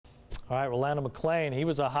All right, Rolando McClain, he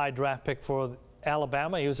was a high draft pick for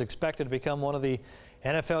Alabama. He was expected to become one of the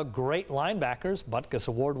NFL great linebackers. Butkus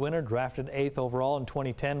Award winner, drafted 8th overall in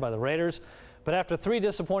 2010 by the Raiders. But after 3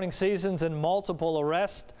 disappointing seasons and multiple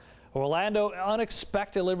arrests, Rolando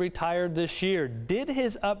unexpectedly retired this year. Did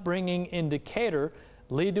his upbringing in Decatur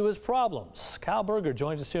lead to his problems? Kyle Berger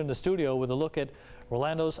joins us here in the studio with a look at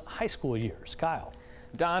Rolando's high school years. Kyle.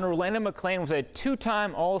 Don, Rolando McClain was a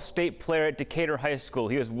 2-time All-State player at Decatur High School.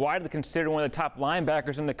 He was widely considered one of the top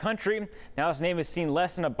linebackers in the country. Now his name is seen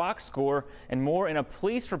less in a box score and more in a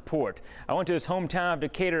police report. I went to his hometown of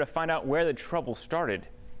Decatur to find out where the trouble started.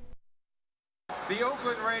 The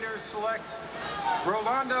Oakland Raiders select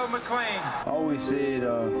Rolando McClain. I always said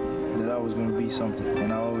that I was going to be something,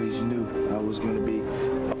 and I always knew I was going to be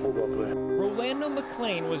a football player. Rolando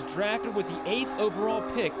McClain was drafted with the 8th overall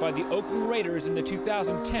pick by the Oakland Raiders in the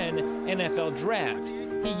 2010 NFL Draft.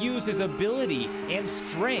 He used his ability and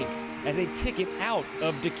strength as a ticket out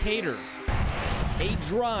of Decatur. A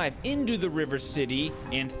drive into the River City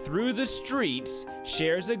and through the streets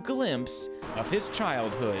shares a glimpse of his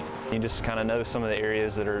childhood. You just kind of know some of the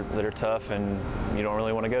areas that are tough and you don't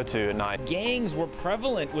really want to go to at night. Gangs were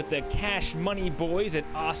prevalent with the Cash Money Boys at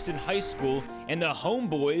Austin High School and the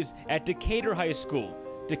Homeboys at Decatur High School.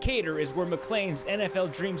 Decatur is where McClain's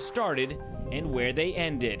NFL dreams started and where they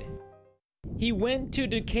ended. He went to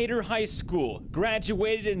Decatur High School,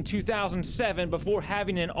 graduated in 2007 before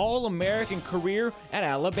having an All-American career at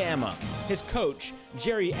Alabama. His coach,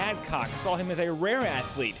 Jerry Adcock, saw him as a rare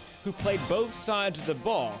athlete who played both sides of the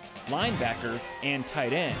ball, linebacker and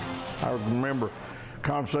tight end. I remember a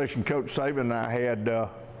conversation Coach Saban and I had.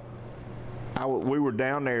 We were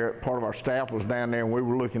down there, part of our staff was down there, and we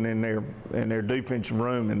were looking in their defensive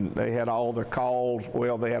room, and they had all their calls.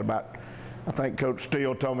 Well, they had about, I think Coach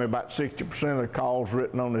Steele told me about 60% of their calls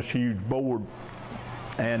written on this huge board.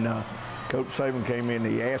 And Coach Saban came in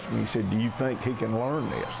and he asked me, he said, do you think he can learn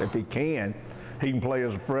this? If he can play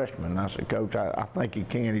as a freshman. And I said, Coach, I think he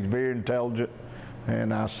can. He's very intelligent.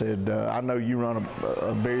 And I said, I know you run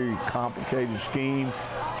a very complicated scheme,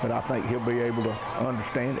 but I think he'll be able to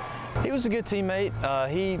understand it. He was a good teammate.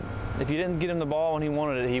 If you didn't get him the ball when he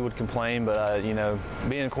wanted it, he would complain. But you know,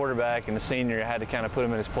 being a quarterback and a senior, I had to kind of put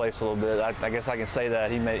him in his place a little bit. I guess I can say that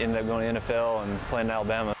he ended up going to the NFL and playing in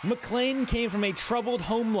Alabama. McClain came from a troubled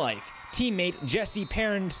home life. Teammate Jesse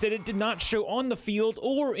Perrin said it did not show on the field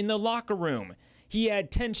or in the locker room. He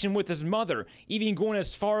had tension with his mother, even going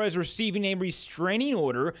as far as receiving a restraining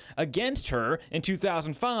order against her in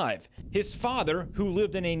 2005. His father, who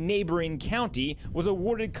lived in a neighboring county, was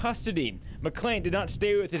awarded custody. McClain did not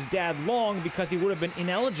stay with his dad long because he would have been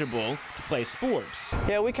ineligible to play sports.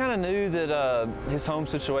 Yeah, we kind of knew that his home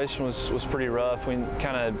situation was pretty rough.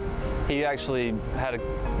 He actually had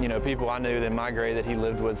people I knew that migrated that he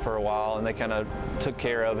lived with for a while, and they kind of took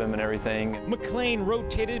care of him and everything. McClain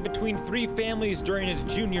rotated between 3 families during his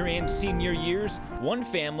junior and senior years. One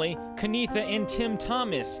family, Kenitha and Tim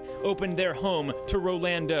Thomas, opened their home to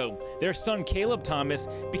Rolando. Their son Caleb Thomas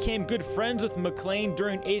became good friends with McClain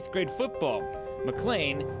during 8th grade football.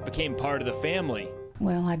 McClain became part of the family.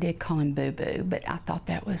 Well, I did call him Boo Boo, but I thought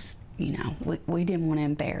that was, we didn't want to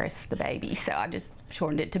embarrass the baby, so I just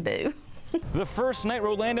shortened it to Boo. The first night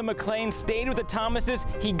Rolando McClain stayed with the Thomases,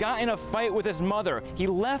 he got in a fight with his mother. He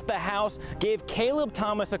left the house, gave Caleb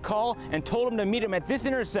Thomas a call, and told him to meet him at this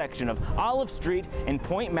intersection of Olive Street and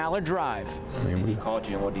Point Mallard Drive. He called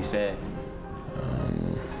you, and what did he say?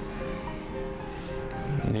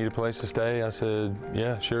 Need a place to stay? I said,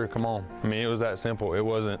 yeah, sure, come on. I mean, it was that simple. It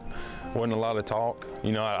wasn't a lot of talk.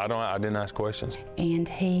 I didn't ask questions. And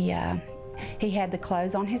he had the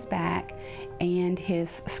clothes on his back and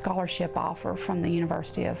his scholarship offer from the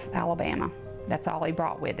University of Alabama. That's all he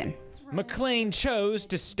brought with him. McClain chose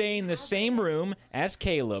to stay in the same room as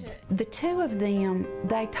Caleb. The two of them,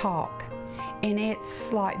 they talk, and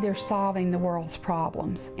it's like they're solving the world's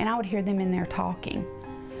problems. And I would hear them in there talking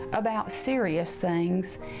about serious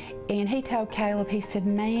things. And he told Caleb, he said,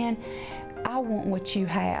 man, I want what you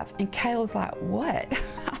have. And Caleb's like, what?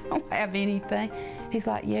 I don't have anything. He's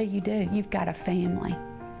like, yeah, you do. You've got a family.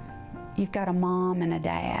 You've got a mom and a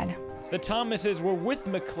dad. The Thomases were with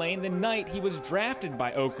McClain the night he was drafted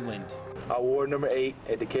by Oakland. I wore number 8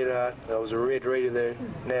 at Decatur High. I was a Red Raider there.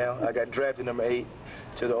 Now I got drafted number 8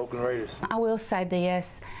 to the Oakland Raiders. I will say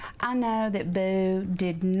this. I know that Boo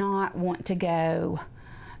did not want to go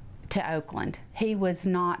to Oakland. He was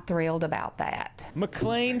not thrilled about that.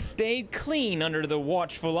 McClain stayed clean under the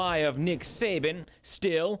watchful eye of Nick Saban.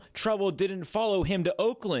 Still, trouble didn't follow him to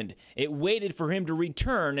Oakland. It waited for him to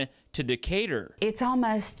return to Decatur. It's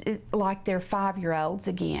almost like they're 5-year-olds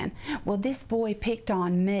again. Well, this boy picked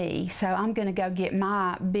on me, so I'm going to go get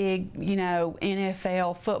my big,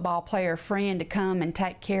 NFL football player friend to come and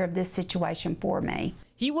take care of this situation for me.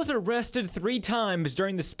 He was arrested 3 times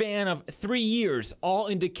during the span of 3 years, all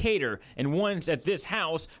in Decatur, and once at this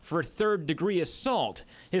house for 3rd-degree assault.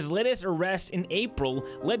 His latest arrest in April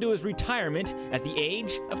led to his retirement at the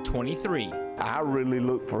age of 23. I really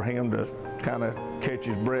look for him to kind of catch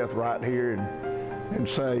his breath right here and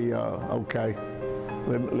say, okay,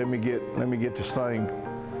 let me get this thing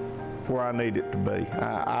where I need it to be.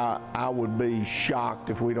 I would be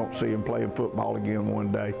shocked if we don't see him playing football again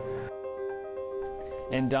one day.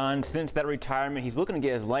 And Don, since that retirement, he's looking to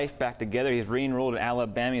get his life back together. He's re-enrolled at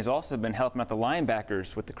Alabama. He's also been helping out the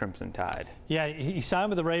linebackers with the Crimson Tide. Yeah, he signed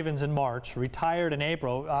with the Ravens in March, retired in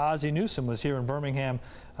April. Ozzie Newsome was here in Birmingham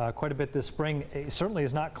quite a bit this spring. It certainly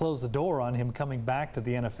has not closed the door on him coming back to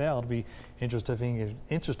the NFL. It'll be interesting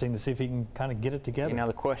to see if he can kind of get it together. Now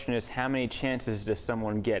the question is, how many chances does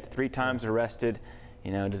someone get? 3 times arrested,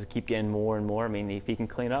 does it keep getting more and more? I mean, if he can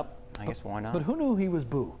clean up, I guess why not? But who knew he was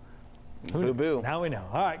Boo? Boo-boo. Now we know.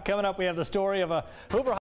 All right, coming up, we have the story of a Hoover